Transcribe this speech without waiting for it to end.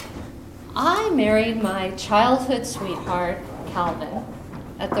I married my childhood sweetheart, Calvin,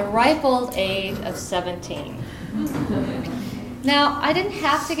 at the ripe old age of 17. Now, I didn't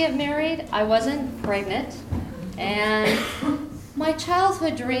have to get married. I wasn't pregnant. And my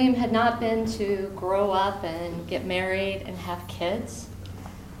childhood dream had not been to grow up and get married and have kids.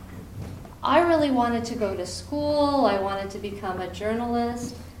 I really wanted to go to school. I wanted to become a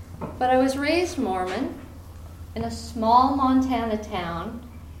journalist. But I was raised Mormon in a small Montana town,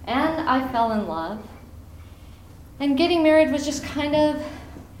 and I fell in love. And getting married was just kind of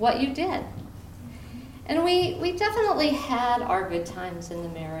what you did. And we definitely had our good times in the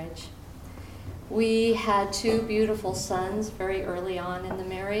marriage. We had 2 beautiful sons very early on in the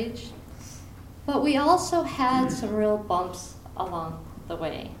marriage, but we also had some real bumps along the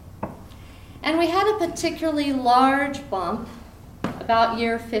way. And we had a particularly large bump about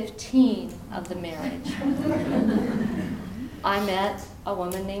year 15 of the marriage. I met a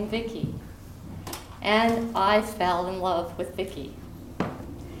woman named Vicki, and I fell in love with Vicki.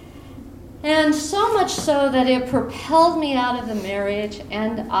 And so much so that it propelled me out of the marriage,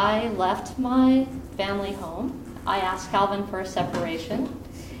 and I left my family home. I asked Calvin for a separation,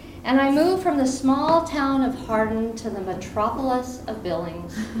 and I moved from the small town of Hardin to the metropolis of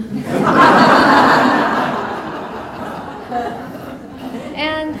Billings.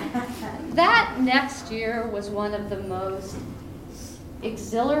 And that next year was one of the most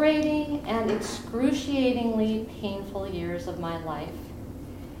exhilarating and excruciatingly painful years of my life.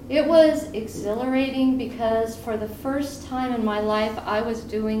 It was exhilarating because for the first time in my life, I was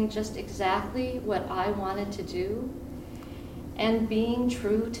doing just exactly what I wanted to do and being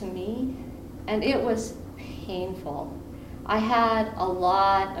true to me, and it was painful. I had a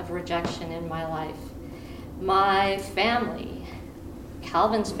lot of rejection in my life. My family,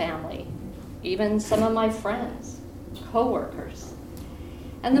 Calvin's family, even some of my friends, co-workers.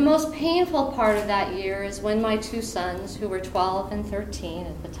 And the most painful part of that year is when my 2 sons, who were 12 and 13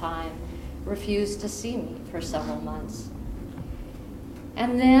 at the time, refused to see me for several months.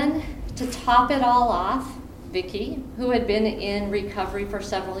 And then, to top it all off, Vicki, who had been in recovery for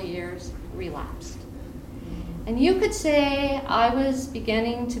several years, relapsed. And you could say I was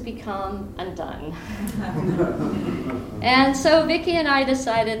beginning to become undone. And so Vicki and I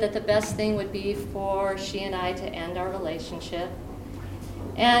decided that the best thing would be for she and I to end our relationship.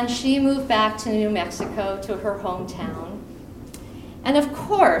 And she moved back to New Mexico, to her hometown. And of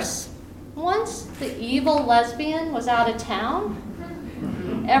course, once the evil lesbian was out of town,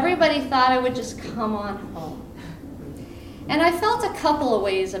 everybody thought I would just come on home. And I felt a couple of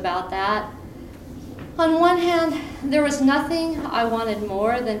ways about that. On one hand, there was nothing I wanted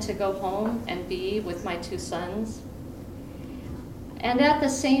more than to go home and be with my 2 sons. And at the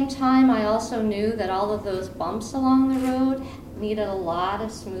same time, I also knew that all of those bumps along the road needed a lot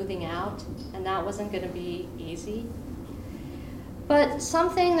of smoothing out, and that wasn't going to be easy. But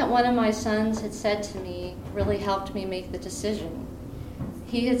something that one of my sons had said to me really helped me make the decision.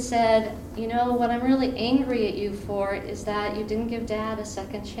 He had said, you know, what I'm really angry at you for is that you didn't give Dad a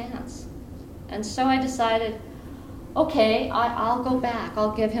second chance. And so I decided, okay, I'll go back.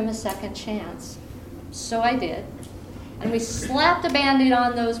 I'll give him a second chance. So I did. And we slapped a Band-Aid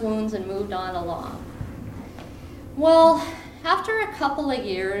on those wounds and moved on along. Well, after a couple of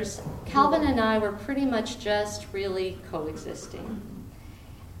years, Calvin and I were pretty much just really coexisting.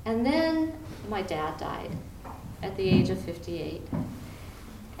 And then my dad died at the age of 58.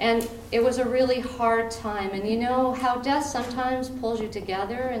 And it was a really hard time. And you know how death sometimes pulls you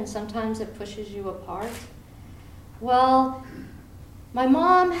together and sometimes it pushes you apart? Well, my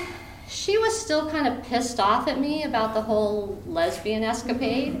mom, she was still kind of pissed off at me about the whole lesbian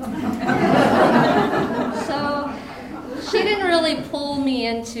escapade. So she didn't really pull me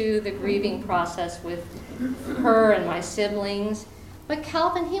into the grieving process with her and my siblings. But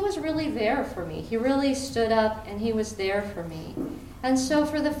Calvin, he was really there for me. He really stood up and he was there for me. And so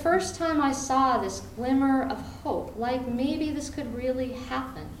for the first time I saw this glimmer of hope, like maybe this could really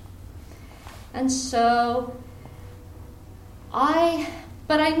happen. And so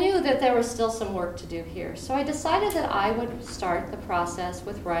but I knew that there was still some work to do here. So I decided that I would start the process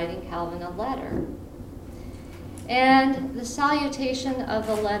with writing Calvin a letter. And the salutation of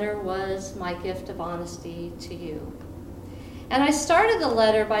the letter was my gift of honesty to you. And I started the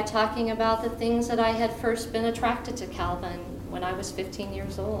letter by talking about the things that I had first been attracted to Calvin when I was 15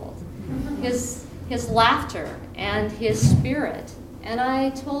 years old. His laughter and his spirit. And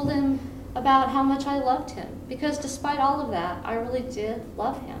I told him about how much I loved him, because despite all of that, I really did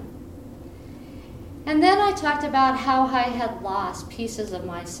love him. And then I talked about how I had lost pieces of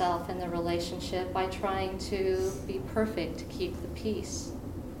myself in the relationship by trying to be perfect to keep the peace.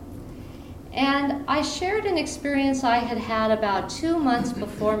 And I shared an experience I had had about 2 months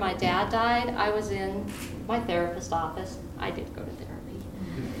before my dad died. I was in my therapist's office. I did go to therapy.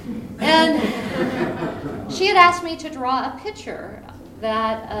 And she had asked me to draw a picture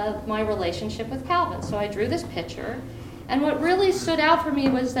of my relationship with Calvin. So I drew this picture. And what really stood out for me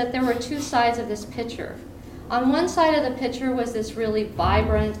was that there were two sides of this picture. On one side of the picture was this really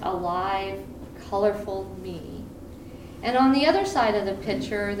vibrant, alive, colorful me. And on the other side of the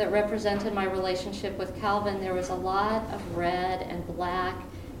picture that represented my relationship with Calvin, there was a lot of red and black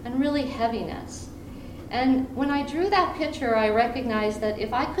and really heaviness. And when I drew that picture, I recognized that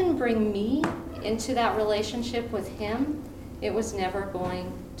if I couldn't bring me into that relationship with him, it was never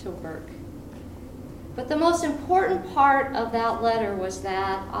going to work. But the most important part of that letter was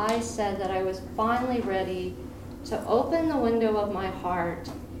that I said that I was finally ready to open the window of my heart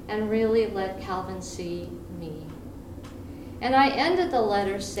and really let Calvin see me. And I ended the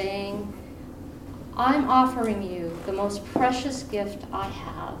letter saying, I'm offering you the most precious gift I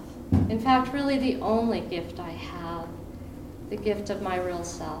have. In fact, really the only gift I have, the gift of my real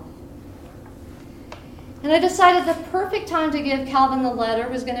self. And I decided the perfect time to give Calvin the letter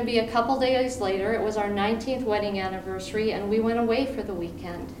was going to be a couple days later. It was our 19th wedding anniversary, and we went away for the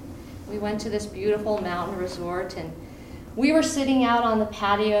weekend. We went to this beautiful mountain resort, and we were sitting out on the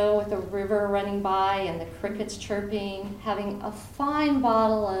patio with the river running by and the crickets chirping, having a fine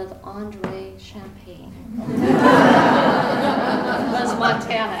bottle of Andre champagne. It was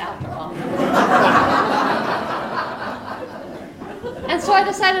Montana after all. And so I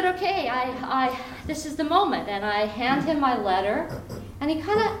decided, okay, this is the moment. And I hand him my letter, and he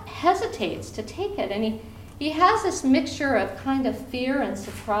kind of hesitates to take it. And he has this mixture of kind of fear and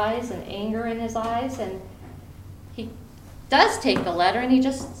surprise and anger in his eyes, and he does take the letter and he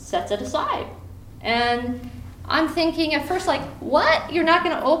just sets it aside. And I'm thinking at first, like, what? You're not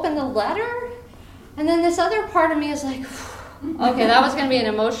going to open the letter? And then this other part of me is like, okay, that was going to be an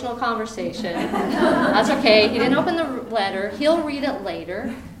emotional conversation. That's okay. He didn't open the letter. He'll read it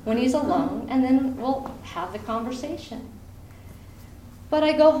later when he's alone, and then we'll have the conversation. But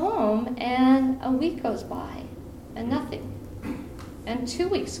I go home, and a week goes by, and nothing. And 2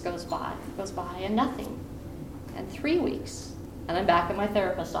 weeks goes by, and nothing. And 3 weeks, and I'm back at my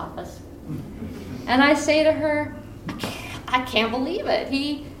therapist's office. And I say to her, I can't believe it.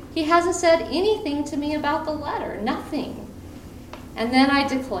 He hasn't said anything to me about the letter, nothing. And then I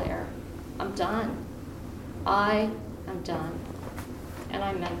declare, I'm done. I am done. And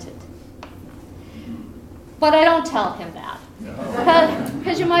I meant it. But I don't tell him that.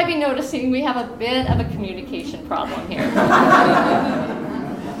 Because you might be noticing we have a bit of a communication problem here.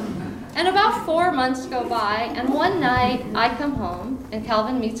 And about 4 months go by, and one night I come home, and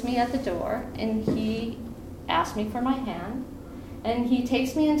Calvin meets me at the door, and he asks me for my hand, and he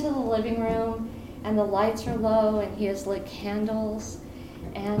takes me into the living room, and the lights are low, and he has lit candles,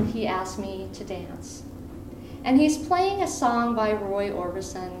 and he asks me to dance. And he's playing a song by Roy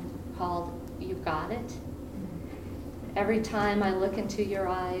Orbison called You Got It. Every time I look into your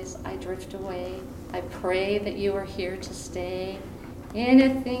eyes, I drift away. I pray that you are here to stay.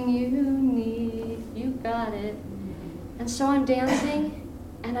 Anything you need, you got it. And so I'm dancing,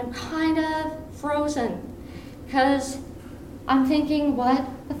 and I'm kind of frozen, because I'm thinking, what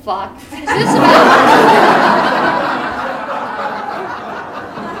the fuck is this about?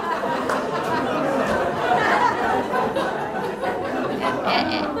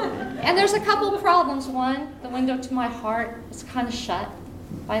 And there's a couple of problems. One, the window to my heart is kind of shut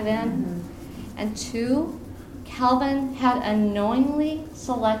by then. And two, Calvin had unknowingly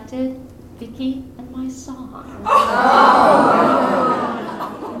selected Vicki and my song.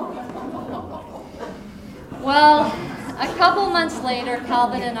 Well, a couple months later,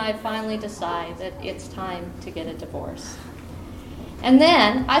 Calvin and I finally decide that it's time to get a divorce. And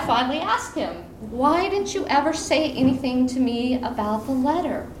then I finally asked him, why didn't you ever say anything to me about the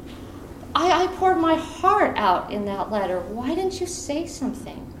letter? I poured my heart out in that letter. Why didn't you say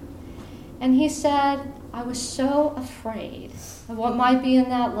something? And he said, I was so afraid of what might be in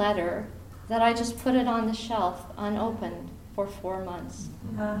that letter that I just put it on the shelf unopened for 4 months.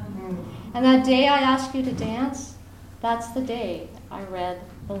 And that day I asked you to dance, that's the day I read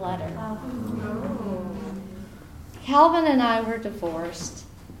the letter. Calvin and I were divorced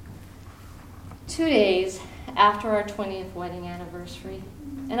 2 days after our 20th wedding anniversary.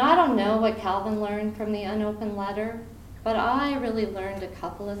 And I don't know what Calvin learned from the unopened letter, but I really learned a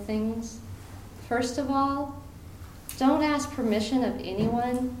couple of things. First of all, don't ask permission of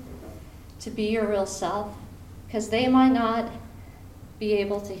anyone to be your real self, because they might not be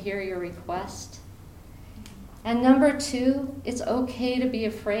able to hear your request. And number 2, it's okay to be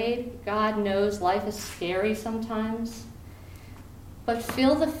afraid. God knows life is scary sometimes. But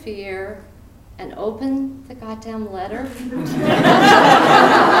feel the fear and open the goddamn letter.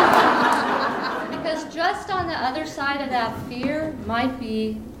 Because just on the other side of that fear might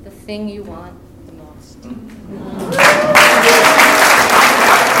be the thing you want the most.